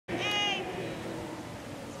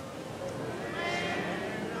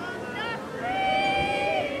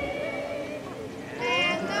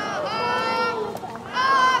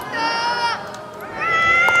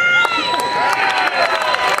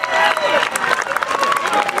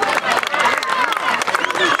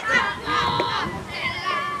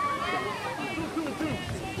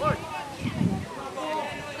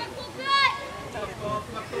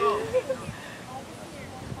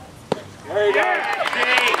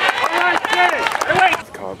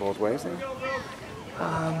both ways then?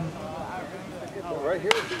 Right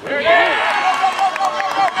here.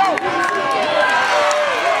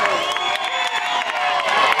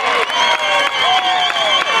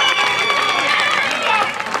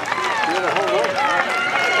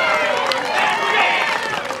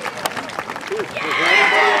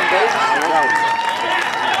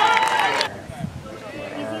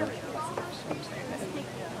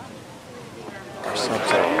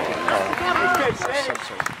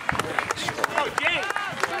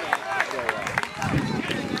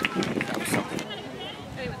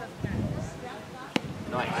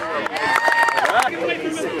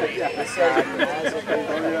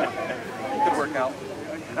 Good workout.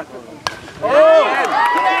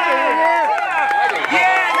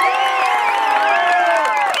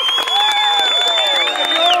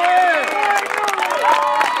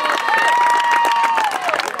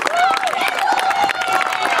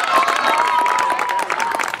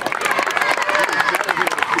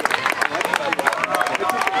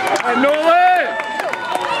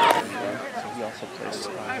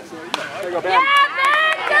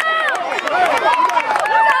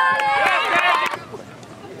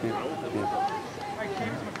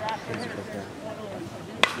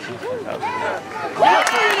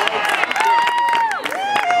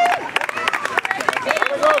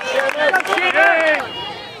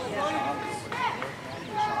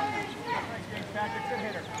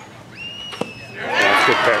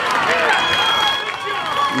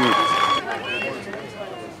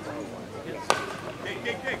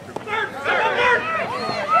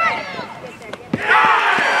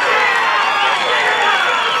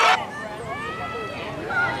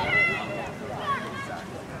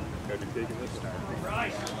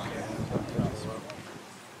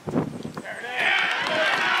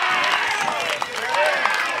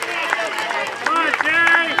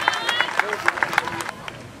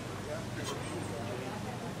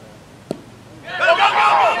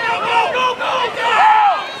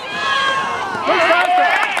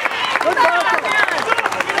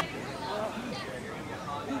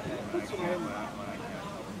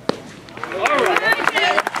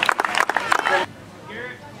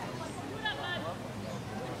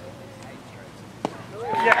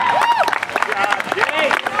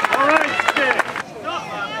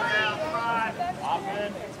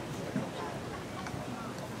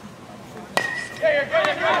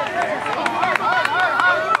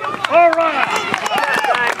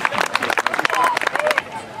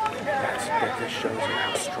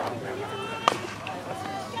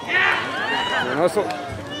 Hustle.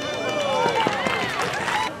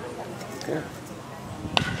 Yeah.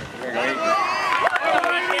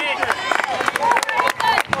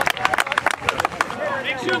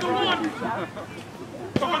 Make sure the one.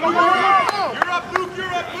 You're up, Luke.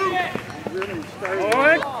 You're up, Luke.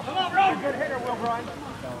 Come on, Rob. Good hitter, Will Bryan.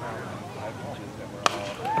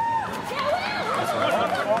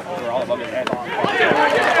 We're all above his head. I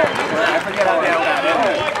forget how they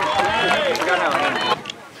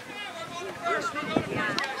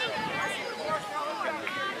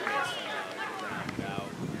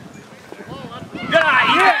Good eye,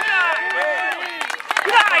 yeah!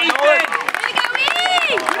 Good eye, Ethan!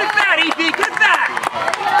 Good at that, Ethan! Good at that!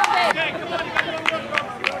 Okay, come on, you got to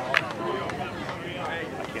work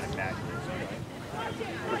I can't imagine.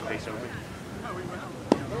 First base over.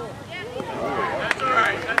 That's all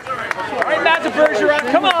right, that's all right. All right, Matt Bergeron,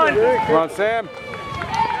 come on! Come on, Sam.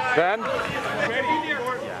 Ben.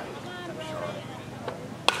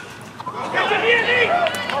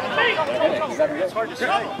 It's hard to say.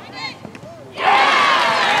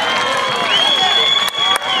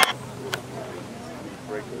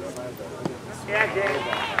 Yeah, Dave.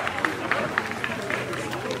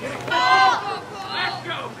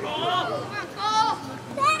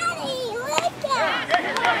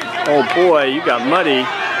 Oh boy, you got muddy.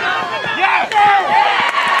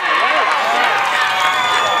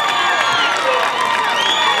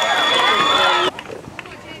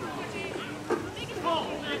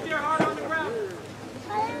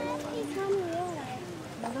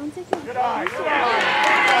 Good eye.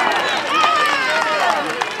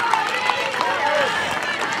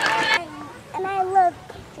 And I love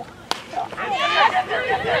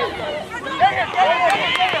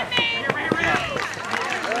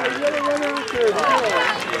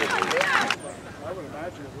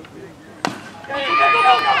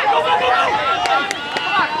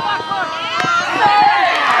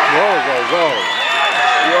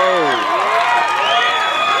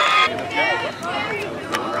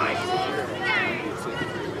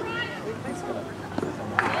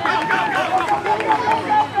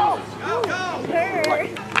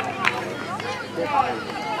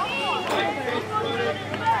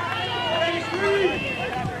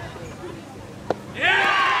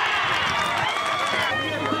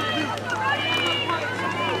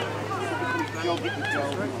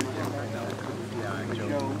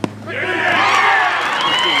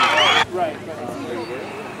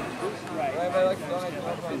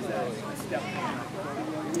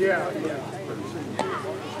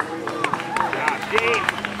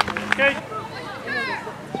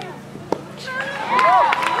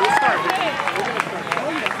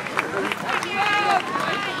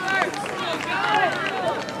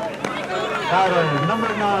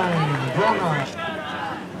 9, draw 9.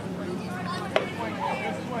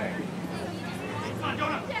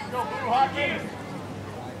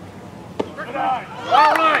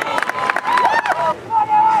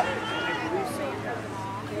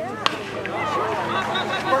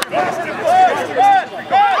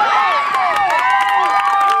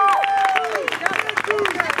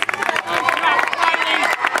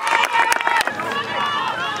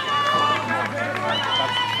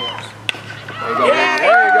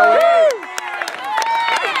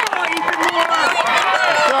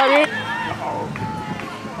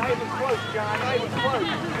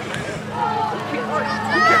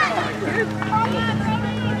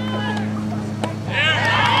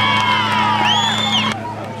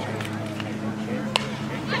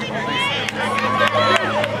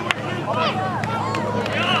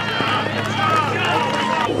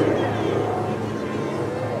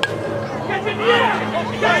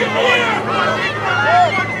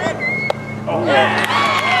 All right.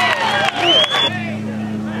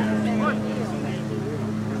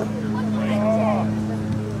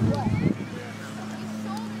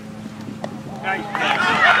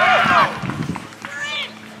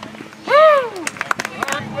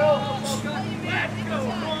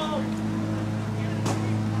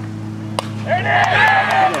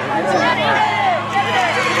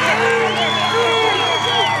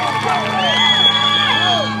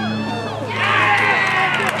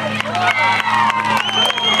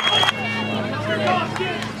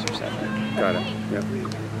 Got it. Yep.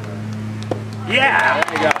 Yeah.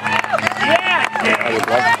 There you go. Yeah. I would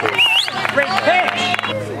love to. Great pitch.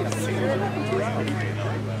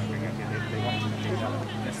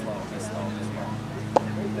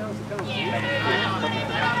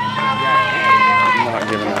 I'm not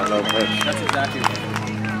giving that low pitch. That's exactly what.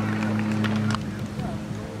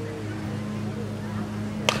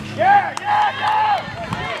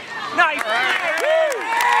 Nice.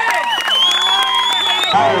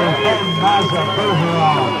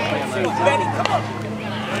 Benny, come on.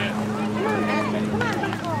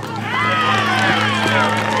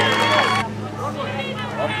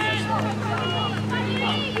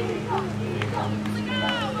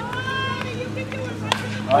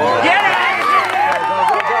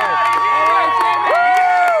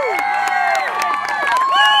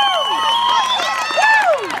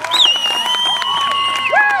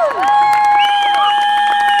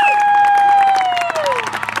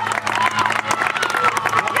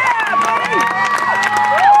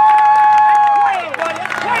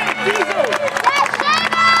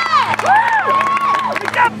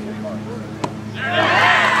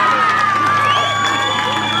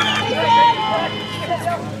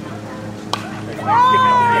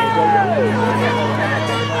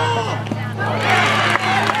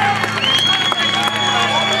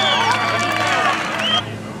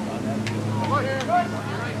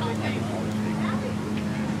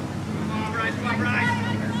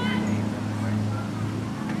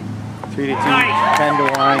 Three to 2, 10 to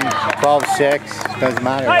 1, 12-6, doesn't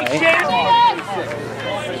matter, right?